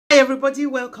everybody,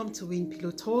 welcome to Win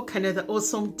Pillow Talk. Another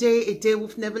awesome day, a day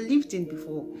we've never lived in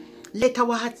before. Let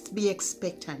our hearts be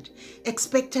expectant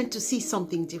to see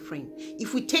something different.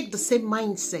 If we take the same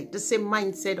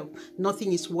mindset of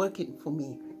nothing is working for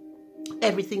me,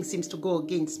 everything seems to go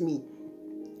against me,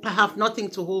 I have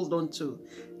nothing to hold on to,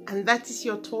 and that is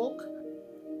your talk,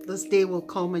 this day will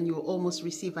come and you will almost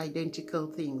receive identical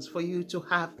things. For you to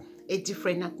have a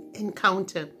different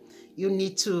encounter, you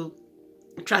need to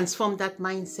transform that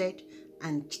mindset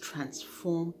and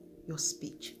transform your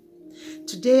speech.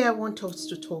 Today I want us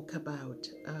to talk about,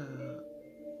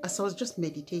 as I was just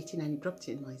meditating and it dropped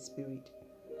in my spirit,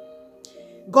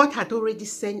 God had already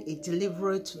sent a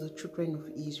deliverer to the children of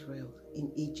Israel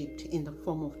in Egypt in the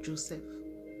form of Joseph.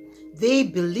 They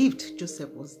believed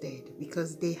Joseph was dead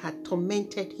because they had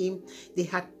tormented him, they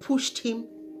had pushed him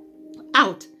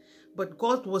out, but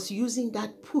God was using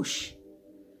that push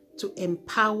to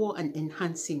empower and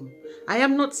enhance him. I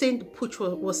am not saying the push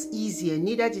was easier,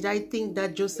 neither did I think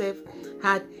that Joseph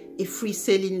had a free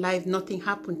sailing life, nothing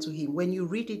happened to him. When you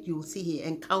read it, you will see he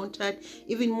encountered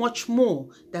even much more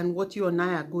than what you and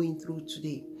I are going through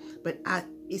today. But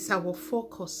is our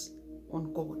focus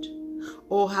on God?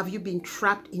 Or have you been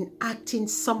trapped in acting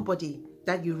somebody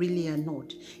that you really are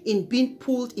not? In being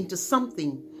pulled into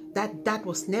something that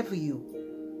was never you?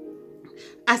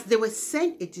 As they were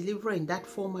sent a deliverer in that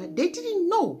format, they didn't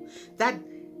know that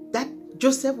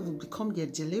Joseph would become their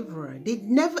deliverer. They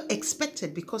never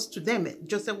expected, because to them,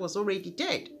 Joseph was already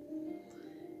dead.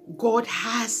 God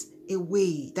has a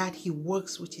way that he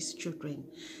works with his children.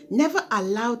 Never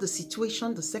allow the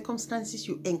situation, the circumstances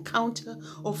you encounter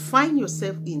or find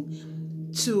yourself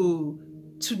in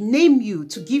to name you,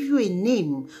 to give you a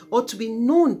name, or to be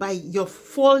known by your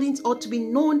fallings, or to be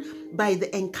known by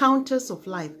the encounters of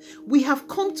life. We have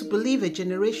come to believe a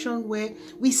generation where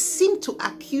we seem to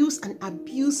accuse and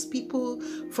abuse people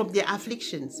from their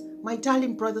afflictions. My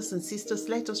darling brothers and sisters,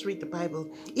 let us read the Bible.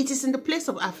 It is in the place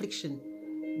of affliction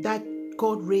that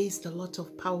God raised a lot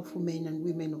of powerful men and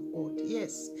women of God.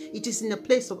 Yes, it is in a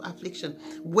place of affliction.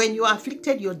 When you are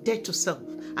afflicted, you're dead to self.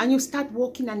 And you start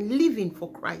walking and living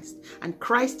for Christ. And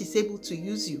Christ is able to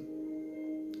use you.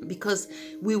 Because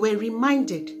we were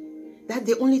reminded that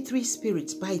the only three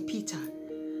spirits by Peter,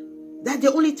 that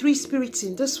the only three spirits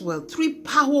in this world, three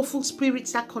powerful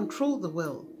spirits that control the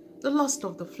world: the lust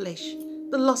of the flesh,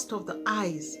 the lust of the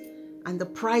eyes, and the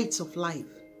prides of life.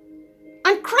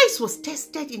 And Christ was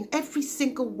tested in every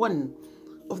single one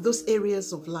of those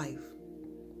areas of life.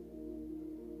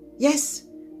 Yes,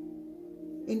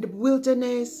 in the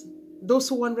wilderness, those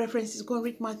who want references, go and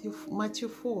read Matthew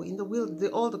 4. In the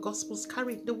all the Gospels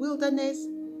carried the wilderness.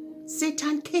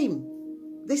 Satan came.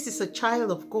 This is a child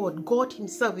of God. God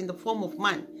himself in the form of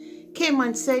man came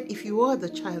and said, if you are the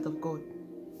child of God,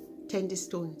 turn the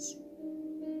stones.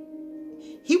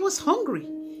 He was hungry.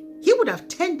 He would have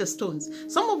turned the stones.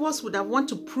 Some of us would have wanted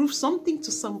to prove something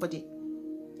to somebody.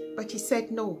 But he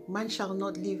said, no, man shall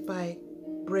not live by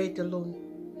bread alone.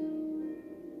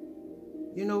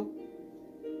 You know,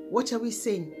 what are we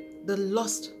saying? The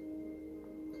lust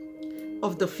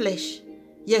of the flesh.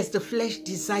 Yes, the flesh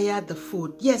desires the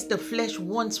food. Yes, the flesh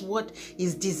wants what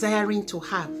is desiring to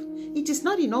have. It is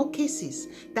not in all cases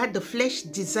that the flesh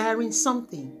desiring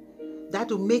something that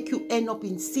will make you end up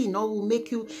in sin, or will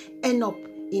make you end up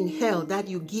in hell, that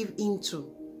you give into.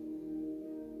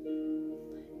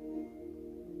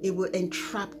 It will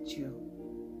entrap you.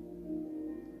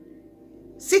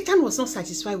 Satan was not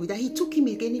satisfied with that. He took him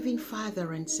again even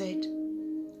farther and said,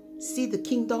 see the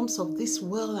kingdoms of this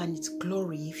world and its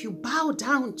glory. If you bow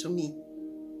down to me,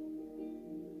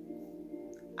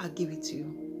 I'll give it to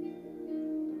you.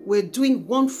 We're doing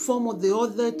one form or the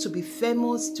other to be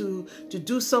famous, to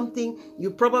do something.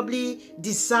 You probably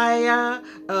desire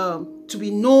to be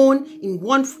known in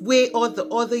one way or the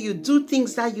other. You do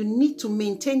things that you need to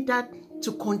maintain that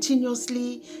to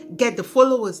continuously get the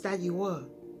followers that you are.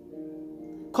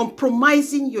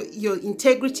 Compromising your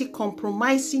integrity,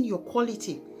 compromising your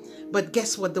quality. But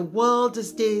guess what? The world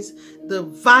these days, the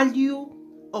value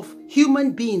of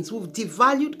human beings, we've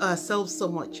devalued ourselves so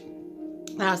much.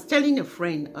 I was telling a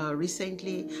friend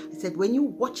recently, I said, when you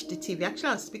watch the TV, actually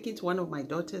I was speaking to one of my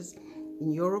daughters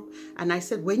in Europe, and I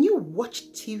said, when you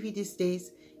watch TV these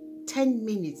days, 10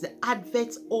 minutes, the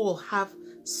adverts all have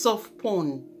soft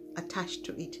porn attached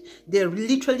to it. They're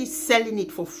literally selling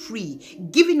it for free,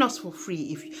 giving us for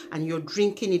free, and you're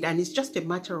drinking it, and it's just a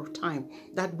matter of time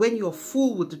that when you're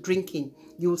full with the drinking,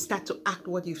 you will start to act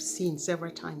what you've seen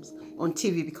several times on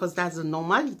TV, because that's a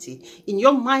normality. In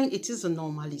your mind, it is a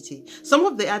normality. Some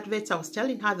of the adverts, I was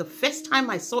telling her, the first time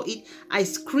I saw it, I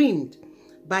screamed.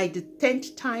 By the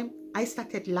 10th time, I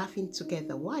started laughing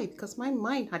together. Why? Because my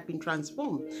mind had been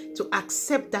transformed to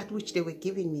accept that which they were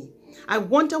giving me. I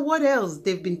wonder what else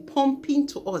they've been pumping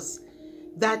to us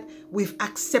that we've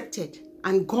accepted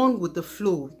and gone with the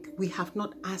flow. We have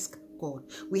not asked God.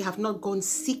 We have not gone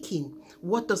seeking.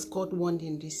 What does God want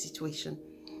in this situation?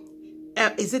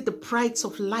 Is it the prides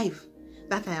of life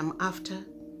that I am after?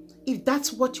 If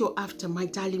that's what you're after, my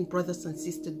darling brothers and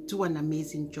sisters, do an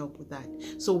amazing job with that.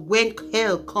 So when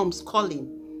hell comes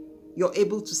calling, you're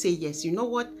able to say, yes, you know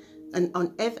what? And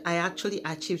on earth, I actually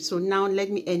achieved. So now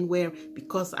let me end where,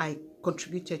 because I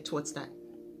contributed towards that.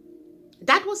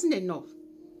 That wasn't enough.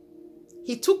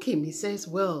 He took him. He says,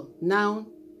 well, now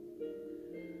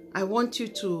I want you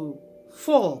to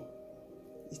fall.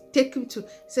 Take him to,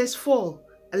 says, fall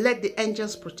and let the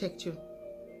angels protect you.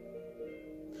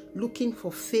 Looking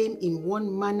for fame in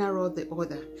one manner or the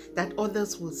other, that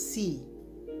others will see.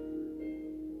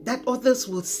 That others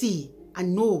will see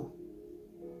and know.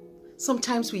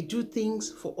 Sometimes we do things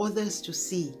for others to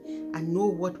see and know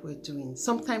what we're doing.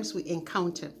 Sometimes we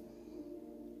encounter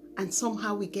and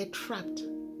somehow we get trapped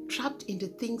in the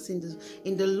things,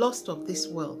 in the lust of this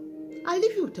world. I'll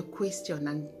leave you with a question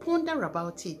and ponder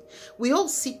about it. We all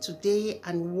sit today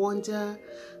and wonder,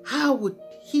 how would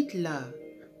Hitler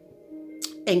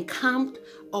encamped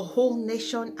a whole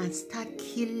nation and start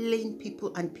killing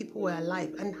people, and people were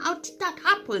alive? And how did that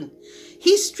happen?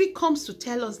 History comes to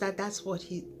tell us that that's what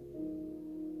he...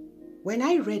 When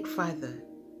I read further,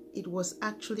 it was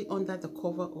actually under the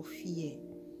cover of fear.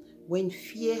 When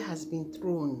fear has been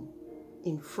thrown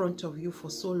in front of you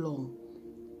for so long,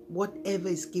 whatever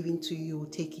is given to you,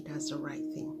 take it as the right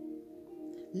thing.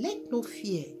 Let no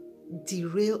fear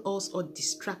derail us or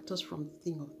distract us from the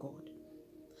thing of God.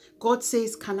 God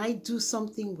says, can I do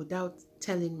something without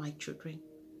telling my children?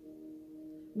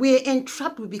 We're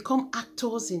entrapped. We become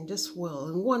actors in this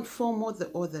world in one form or the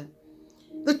other.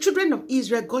 The children of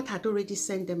Israel, God had already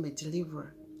sent them a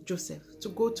deliverer, Joseph, to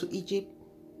go to Egypt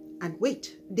and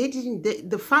wait.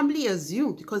 The family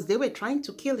assumed, because they were trying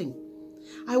to kill him.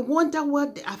 I wonder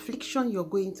what the affliction you're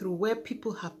going through, where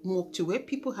people have mocked you, where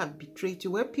people have betrayed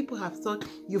you, where people have thought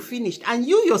you finished. And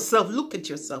you yourself, look at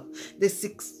yourself, the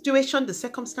situation, the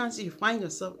circumstances you find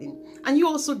yourself in. And you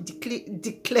also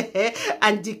declare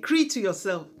and decree to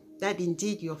yourself that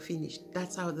indeed you're finished.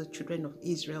 That's how the children of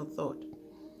Israel thought.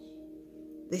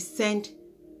 They sent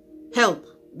help,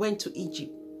 went to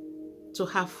Egypt to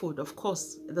have food. Of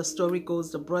course, the story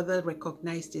goes, the brother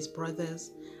recognized his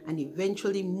brothers and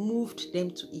eventually moved them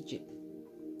to Egypt,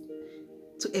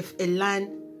 to a land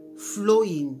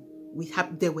flowing with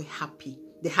happy. They were happy.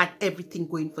 They had everything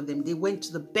going for them. They went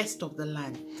to the best of the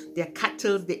land. Their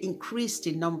cattle, they increased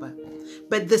in number.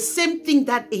 But the same thing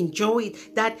that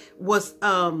that was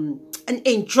an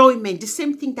enjoyment, the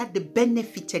same thing that they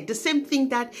benefited, the same thing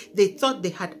that they thought they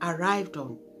had arrived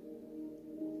on.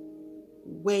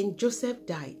 When Joseph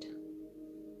died,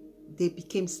 they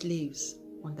became slaves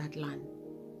on that land.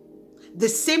 The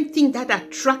same thing that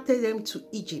attracted them to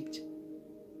Egypt,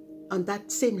 on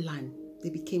that same land, they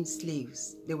became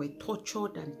slaves. They were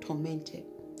tortured and tormented.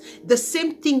 The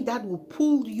same thing that will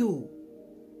pull you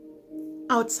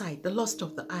outside, the lust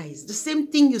of the eyes. The same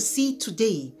thing you see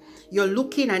today. You're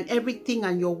looking and everything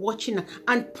and you're watching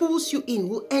and pulls you in,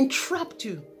 will entrap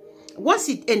you. Once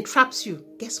it entraps you,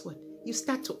 guess what? You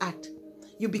start to act.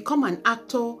 You become an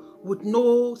actor with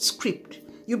no script.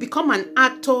 You become an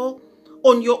actor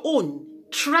on your own,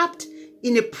 trapped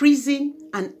in a prison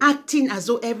and acting as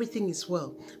though everything is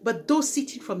well. But those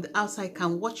sitting from the outside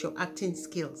can watch your acting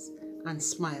skills and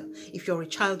smile. If you're a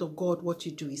child of God, what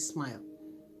you do is smile.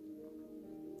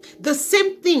 The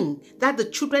same thing that the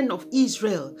children of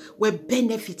Israel were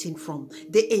benefiting from.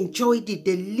 They enjoyed it.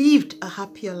 They lived a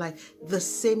happier life. The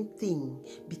same thing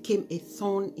became a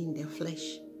thorn in their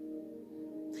flesh.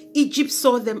 Egypt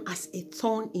saw them as a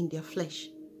thorn in their flesh.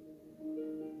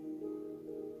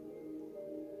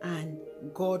 And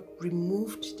God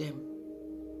removed them.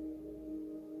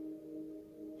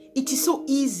 It is so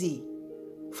easy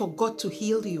for God to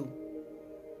heal you,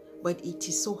 but it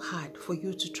is so hard for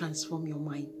you to transform your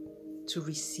mind to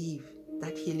receive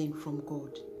that healing from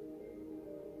God.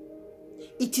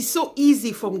 It is so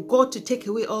easy for God to take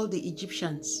away all the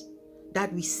Egyptians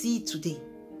that we see today.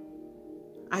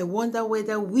 I wonder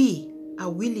whether we are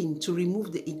willing to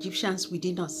remove the Egyptians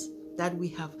within us that we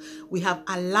have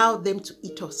allowed them to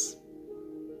eat us.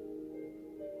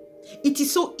 It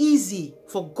is so easy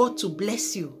for God to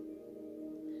bless you,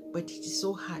 but it is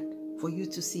so hard for you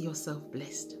to see yourself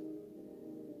blessed.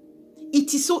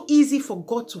 It is so easy for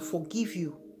God to forgive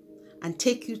you and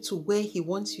take you to where He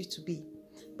wants you to be,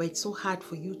 but it's so hard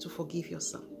for you to forgive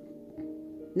yourself.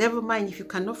 Never mind, if you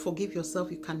cannot forgive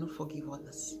yourself, you cannot forgive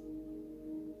others.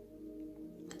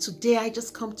 Today, I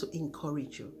just come to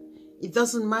encourage you. It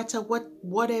doesn't matter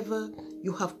whatever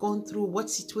you have gone through, what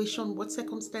situation, what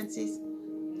circumstances.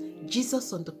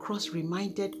 Jesus on the cross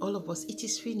reminded all of us, it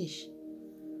is finished.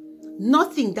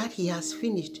 Nothing that he has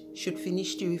finished should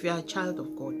finish you if you are a child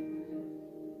of God.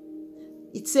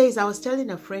 It says, I was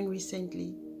telling a friend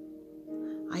recently,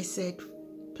 I said,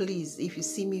 please, if you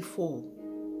see me fall,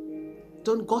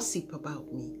 don't gossip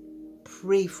about me.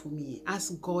 Pray for me.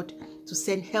 Ask God to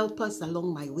send helpers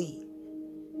along my way,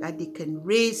 that they can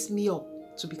raise me up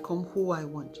to become who I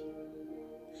want.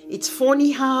 It's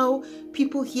funny how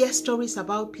people hear stories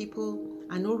about people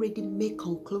and already make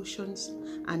conclusions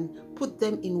and put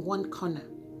them in one corner,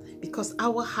 because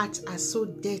our hearts are so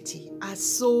dirty, are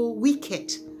so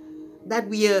wicked, that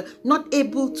we are not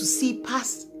able to see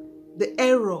past the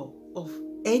error of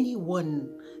anyone,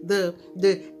 the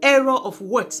error of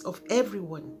words of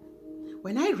everyone.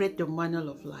 When I read the Manual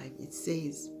of Life, it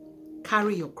says,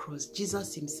 carry your cross.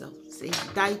 Jesus himself said,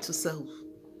 die to self.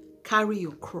 Carry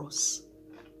your cross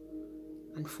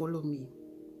and follow me.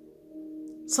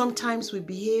 Sometimes we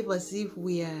behave as if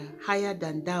we are higher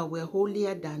than thou, we're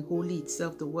holier than holy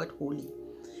itself, the word holy.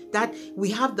 That we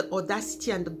have the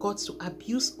audacity and the guts to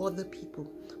abuse other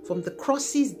people from the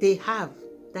crosses they have,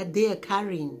 that they are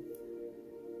carrying.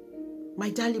 My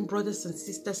darling brothers and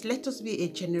sisters, let us be a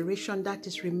generation that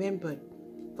is remembered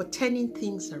for turning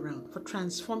things around, for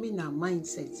transforming our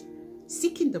mindsets,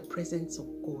 seeking the presence of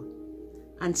God,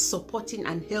 and supporting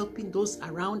and helping those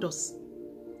around us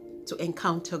to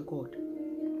encounter God.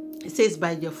 It says,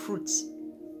 by their fruits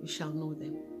you shall know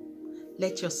them.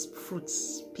 Let your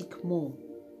fruits speak more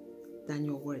than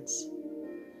your words.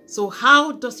 So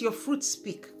how does your fruit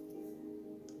speak?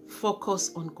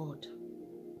 Focus on God.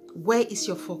 Where is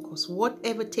your focus?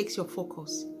 Whatever takes your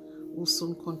focus will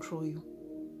soon control you.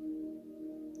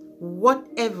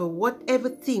 Whatever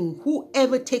thing,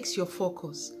 whoever takes your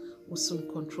focus will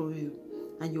soon control you,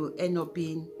 and you will end up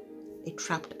being a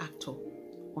trapped actor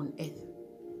on earth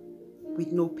with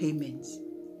no payments,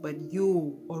 but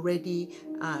you already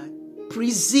are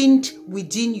prisoned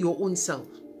within your own self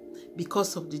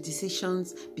because of the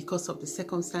decisions, because of the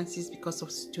circumstances, because of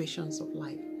situations of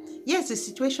life. Yes, the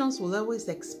situations will always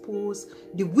expose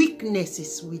the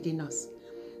weaknesses within us.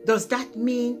 Does that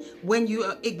mean when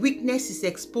a weakness is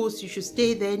exposed, you should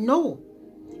stay there? No.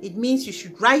 It means you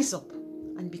should rise up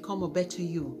and become a better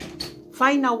you.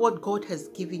 Find out what God has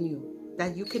given you,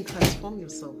 that you can transform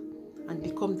yourself and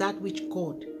become that which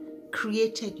God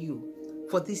created you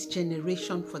for this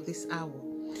generation, for this hour.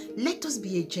 Let us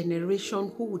be a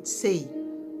generation who would say,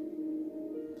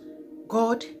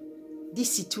 God,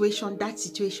 this situation, that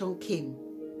situation came.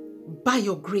 By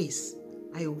your grace,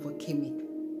 I overcame it.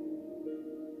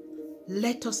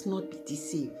 Let us not be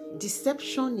deceived.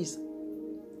 Deception is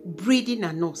breeding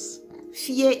on us.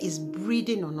 Fear is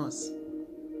breeding on us.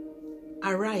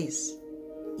 Arise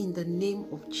in the name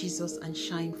of Jesus and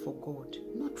shine for God,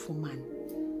 not for man,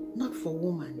 not for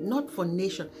woman, not for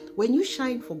nation. When you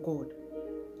shine for God,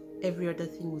 every other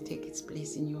thing will take its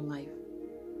place in your life.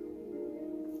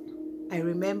 I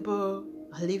remember,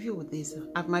 I'll leave you with this.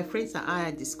 My friends and I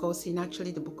are discussing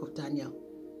actually the book of Daniel.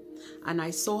 And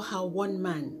I saw how one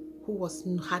man who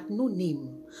had no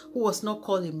name, who was not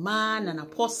called a man, an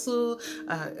apostle,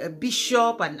 a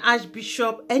bishop, an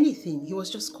archbishop, anything. He was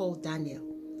just called Daniel.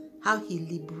 How he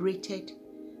liberated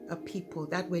a people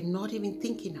that were not even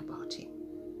thinking about him.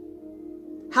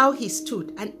 How he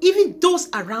stood, and even those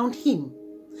around him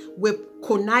were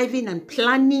conniving and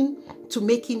planning to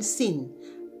make him sin.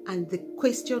 And the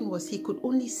question was, he could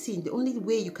only sin. The only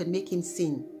way you can make him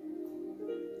sin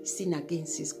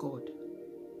against his God.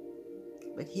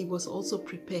 But he was also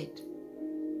prepared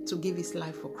to give his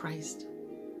life for Christ.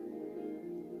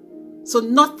 So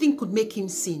nothing could make him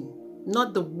sin.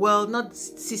 Not the world, not the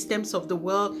systems of the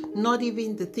world, not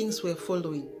even the things we're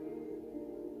following.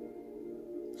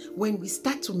 When we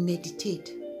start to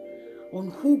meditate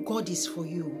on who God is for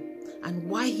you, and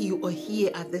why you are here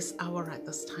at this hour, at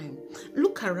this time.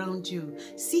 Look around you.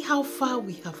 See how far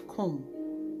we have come.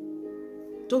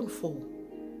 Don't fall.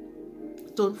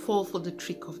 Don't fall for the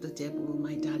trick of the devil,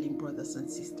 my darling brothers and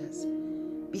sisters.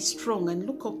 Be strong and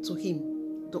look up to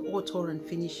him, the author and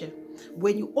finisher.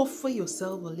 When you offer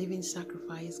yourself a living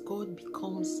sacrifice, God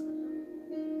becomes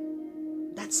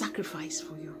that sacrifice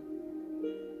for you.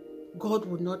 God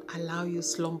will not allow you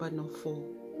slumber nor fall.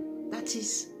 That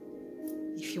is,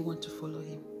 if you want to follow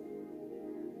him.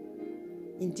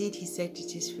 Indeed, he said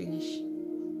it is finished.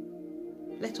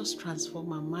 Let us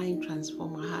transform our mind,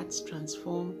 transform our hearts,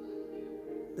 transform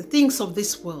the things of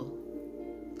this world.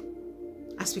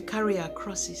 as we carry our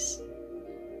crosses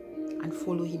and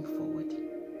follow him forward.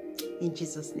 In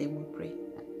Jesus' name we pray.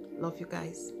 Love you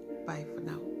guys. Bye for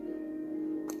now.